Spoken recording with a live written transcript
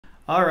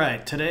All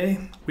right,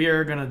 today we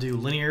are going to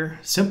do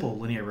simple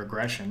linear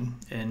regression,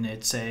 and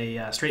it's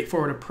a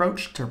straightforward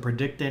approach to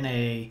predicting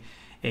a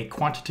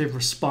quantitative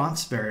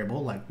response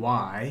variable like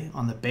y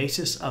on the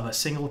basis of a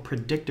single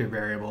predictor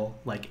variable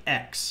like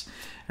x.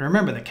 And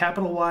remember, the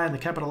capital Y and the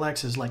capital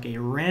X is like a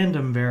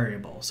random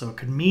variable, so it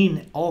could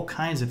mean all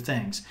kinds of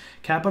things.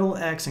 Capital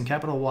X and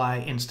capital Y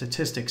in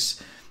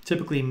statistics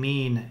typically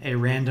mean a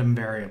random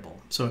variable,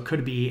 so it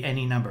could be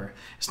any number.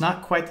 It's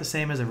not quite the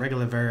same as a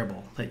regular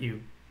variable that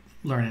you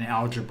learn in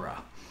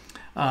algebra.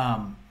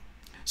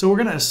 So we're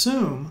going to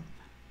assume,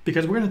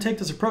 because we're going to take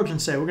this approach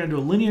and say we're going to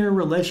do a linear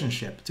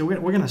relationship. So we're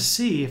going to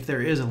see if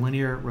there is a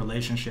linear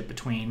relationship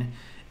between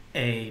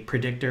a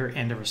predictor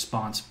and a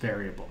response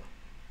variable.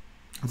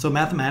 And so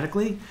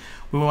mathematically,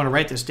 we want to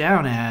write this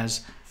down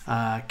as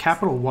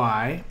capital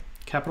Y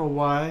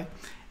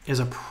is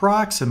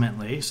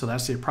approximately, so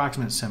that's the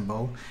approximate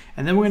symbol,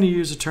 and then we're going to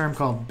use a term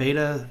called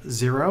beta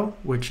 0,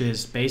 which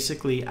is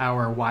basically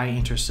our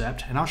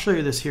y-intercept, and I'll show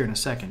you this here in a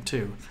second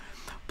too,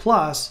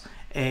 plus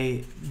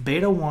a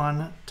beta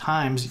 1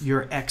 times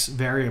your x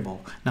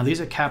variable. Now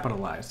these are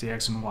capitalized, the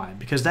x and y,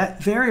 because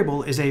that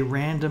variable is a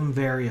random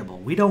variable.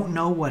 We don't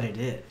know what it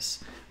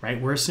is,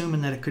 right? We're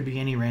assuming that it could be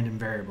any random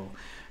variable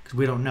because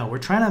we don't know. We're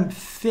trying to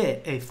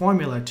fit a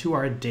formula to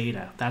our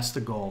data. That's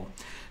the goal.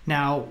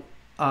 Now,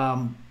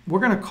 we're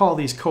going to call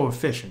these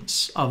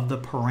coefficients of the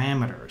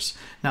parameters.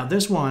 Now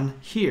this one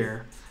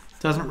here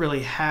doesn't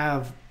really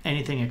have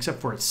anything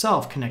except for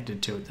itself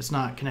connected to it. It's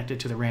not connected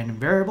to the random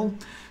variable.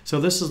 So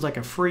this is like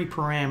a free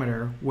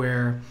parameter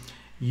where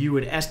you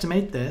would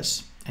estimate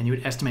this and you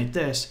would estimate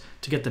this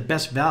to get the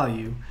best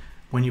value.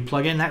 When you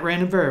plug in that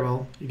random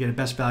variable, you get a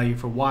best value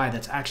for y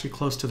that's actually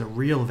close to the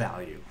real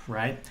value,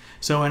 right?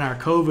 So in our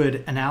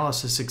COVID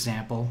analysis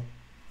example,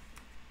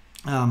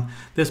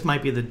 this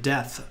might be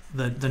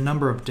the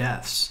number of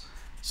deaths.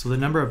 So the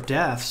number of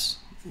deaths,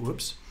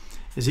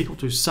 is equal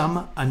to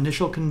some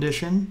initial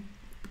condition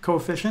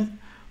coefficient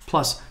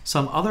plus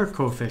some other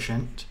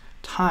coefficient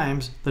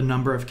times the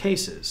number of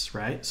cases,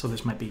 right? So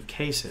this might be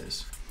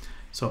cases.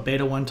 So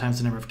beta 1 times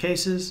the number of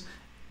cases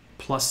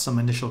plus some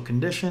initial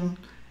condition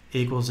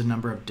equals the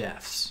number of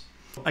deaths.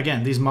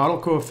 Again, these model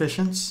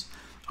coefficients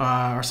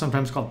are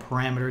sometimes called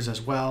parameters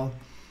as well.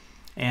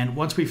 And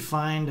once we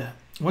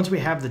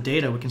have the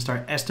data, we can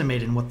start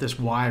estimating what this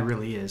y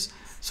really is.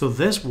 So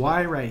this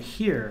y right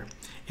here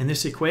in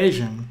this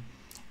equation,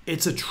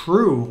 it's a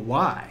true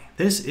y.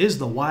 This is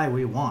the y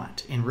we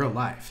want in real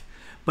life.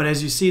 But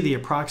as you see the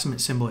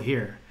approximate symbol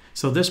here,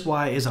 so this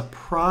y is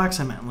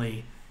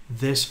approximately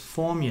this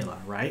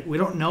formula, right? We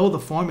don't know the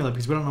formula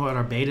because we don't know what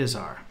our betas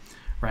are,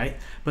 right?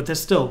 But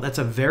that's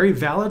a very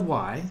valid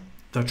y.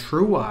 The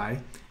true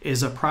y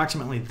is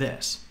approximately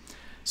this.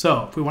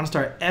 So if we want to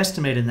start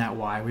estimating that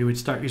y, we would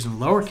start using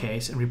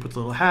lowercase and we put the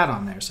little hat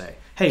on there, say,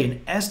 hey,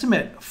 an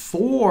estimate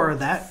for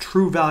that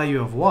true value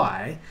of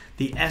y,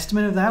 the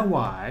estimate of that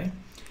y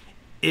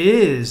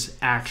is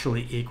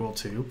actually equal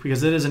to,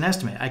 because it is an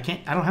estimate. I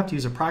don't have to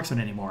use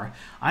approximate anymore.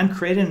 I'm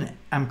creating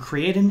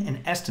an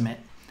estimate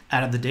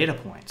out of the data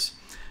points.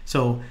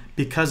 So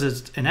because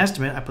it's an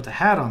estimate, I put the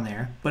hat on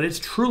there, but it's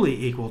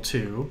truly equal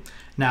to,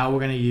 now we're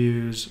going to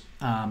use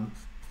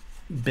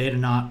beta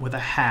naught with a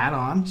hat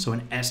on, so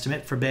an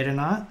estimate for beta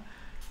naught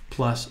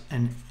plus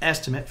an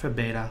estimate for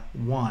beta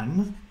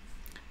 1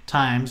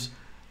 times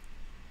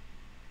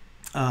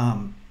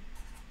an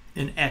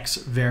x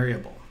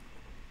variable.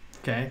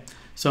 Okay,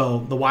 so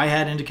the y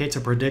hat indicates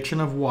a prediction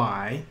of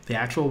y, the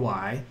actual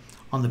y,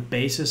 on the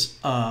basis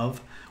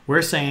of,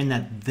 we're saying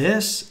that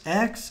this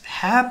x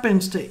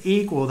happens to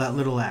equal that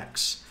little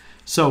x.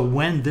 So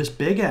when this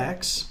big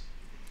X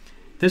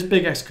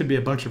could be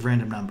a bunch of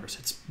random numbers.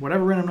 It's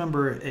whatever random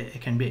number it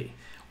can be.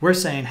 We're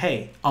saying,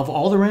 hey, of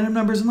all the random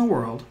numbers in the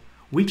world,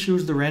 we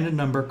choose the random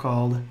number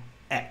called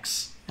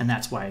x, and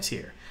that's why it's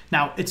here.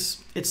 Now,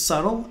 it's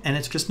subtle, and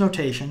it's just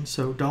notation,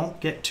 so don't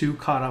get too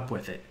caught up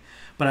with it.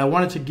 But I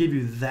wanted to give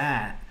you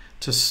that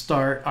to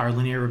start our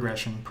linear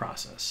regression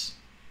process.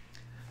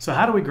 So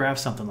how do we graph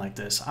something like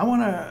this? I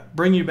want to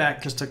bring you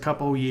back just a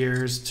couple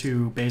years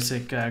to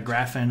basic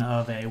graphing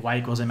of a y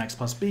equals mx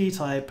plus b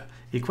type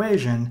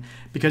equation,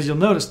 because you'll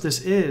notice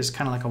this is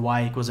kind of like a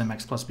y equals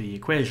mx plus b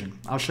equation.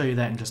 I'll show you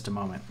that in just a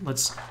moment.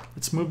 Let's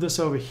move this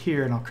over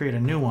here and I'll create a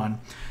new one.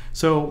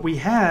 So we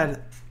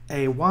had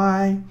a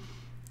y,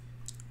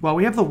 well,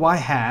 we have the y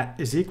hat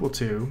is equal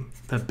to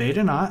the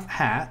beta naught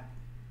hat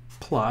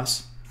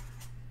plus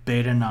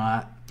beta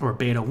naught or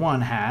beta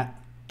 1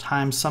 hat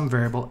times some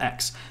variable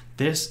x.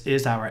 This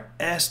is our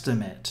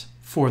estimate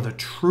for the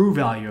true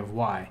value of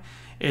y.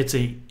 It's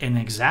an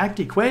exact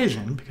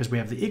equation because we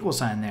have the equal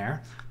sign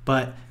there,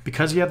 but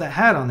because you have that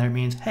hat on there, it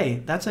means,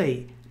 hey, that's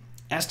a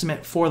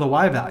estimate for the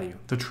y value,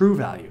 the true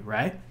value,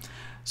 right?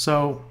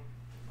 So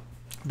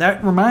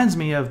that reminds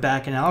me of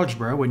back in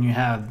algebra when you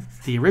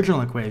have the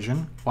original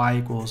equation, y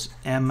equals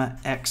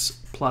mx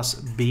plus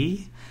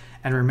b.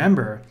 And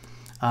remember,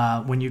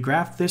 when you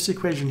graph this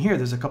equation here,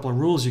 there's a couple of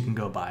rules you can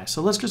go by.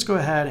 So let's just go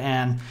ahead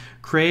and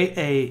create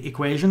a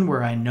equation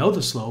where I know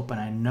the slope and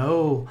I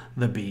know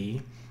the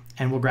b,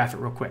 and we'll graph it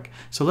real quick.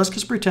 So let's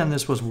just pretend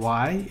this was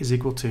y is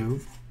equal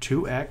to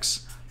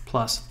 2x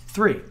plus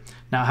 3.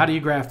 Now, how do you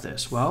graph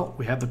this? Well,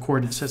 we have the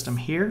coordinate system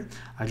here.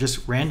 I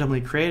just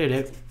randomly created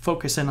it,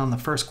 focusing on the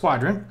first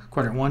quadrant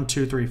 1,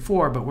 2, 3,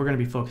 4, but we're going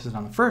to be focusing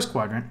on the first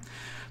quadrant.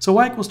 So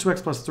y equals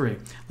 2x plus 3.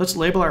 Let's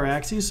label our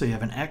axes. So you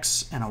have an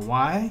x and a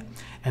y.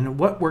 And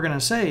what we're going to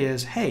say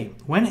is, hey,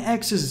 when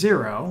x is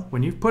 0,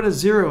 when you put a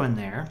 0 in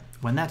there,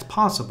 when that's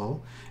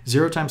possible,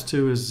 0 times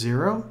 2 is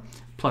 0,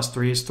 plus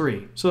 3 is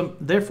 3. So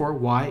therefore,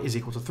 y is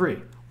equal to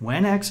 3.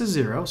 When x is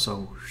 0,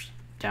 so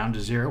down to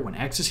 0, when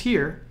x is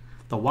here,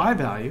 the y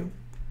value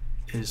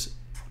is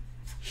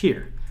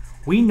here.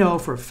 We know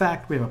for a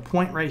fact we have a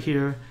point right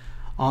here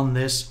on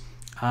this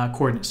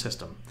coordinate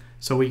system.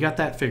 So we got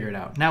that figured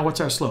out. Now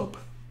what's our slope?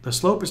 The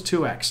slope is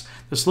 2x.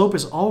 The slope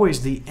is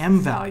always the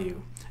m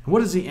value. And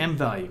what is the m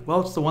value?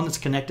 Well, it's the one that's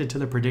connected to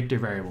the predictor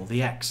variable,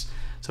 the x.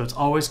 So it's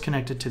always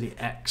connected to the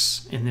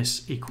x in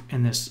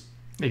this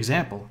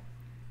example.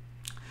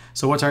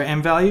 So what's our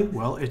m value?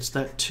 Well, it's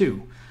that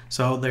 2.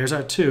 So there's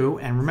our 2,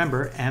 and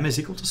remember, m is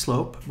equal to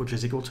slope, which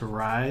is equal to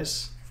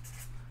rise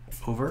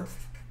over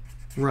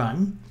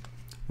run,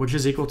 which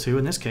is equal to,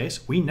 in this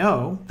case, we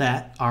know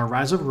that our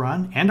rise over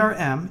run and our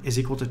m is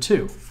equal to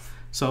 2.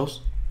 So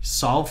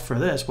solve for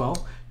this.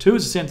 Well, 2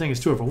 is the same thing as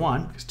 2 over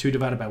 1, because 2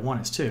 divided by 1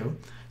 is 2.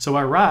 So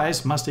our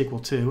rise must equal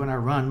 2, and our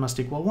run must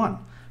equal 1.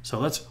 So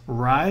let's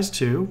rise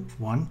 2,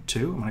 1,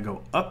 2. I'm going to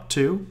go up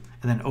 2,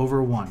 and then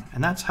over 1.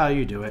 And that's how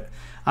you do it.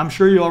 I'm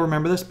sure you all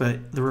remember this,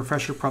 but the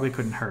refresher probably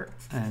couldn't hurt.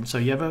 And so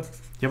you have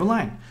a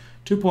line.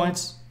 2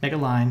 points, make a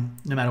line,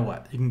 no matter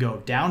what. You can go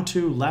down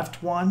 2,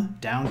 left 1,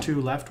 down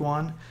 2, left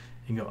 1. You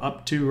can go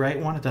up 2, right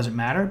 1. It doesn't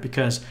matter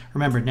because,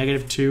 remember,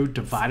 -2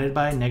 divided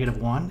by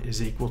 -1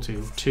 is equal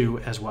to 2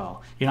 as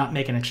well. You're not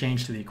making a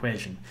change to the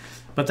equation.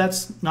 But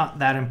that's not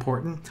that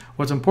important.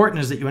 What's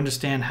important is that you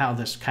understand how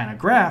this kind of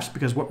graphs,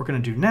 because what we're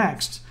going to do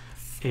next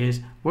is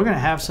we're going to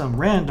have some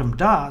random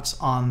dots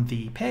on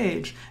the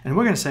page, and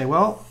we're going to say,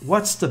 well,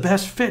 what's the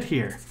best fit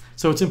here?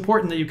 So it's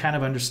important that you kind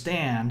of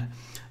understand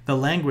the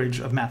language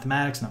of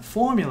mathematics and the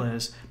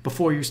formulas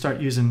before you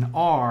start using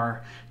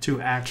R to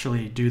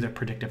actually do the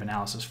predictive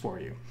analysis for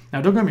you.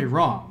 Now, don't get me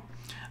wrong.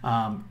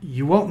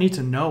 You won't need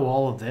to know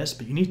all of this,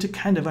 but you need to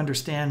kind of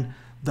understand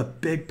the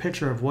big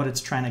picture of what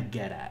it's trying to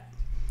get at.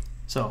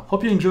 So,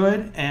 hope you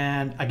enjoyed,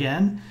 and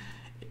again,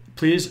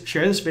 please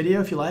share this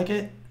video if you like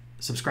it,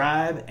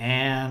 subscribe,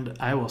 and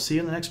I will see you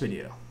in the next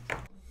video.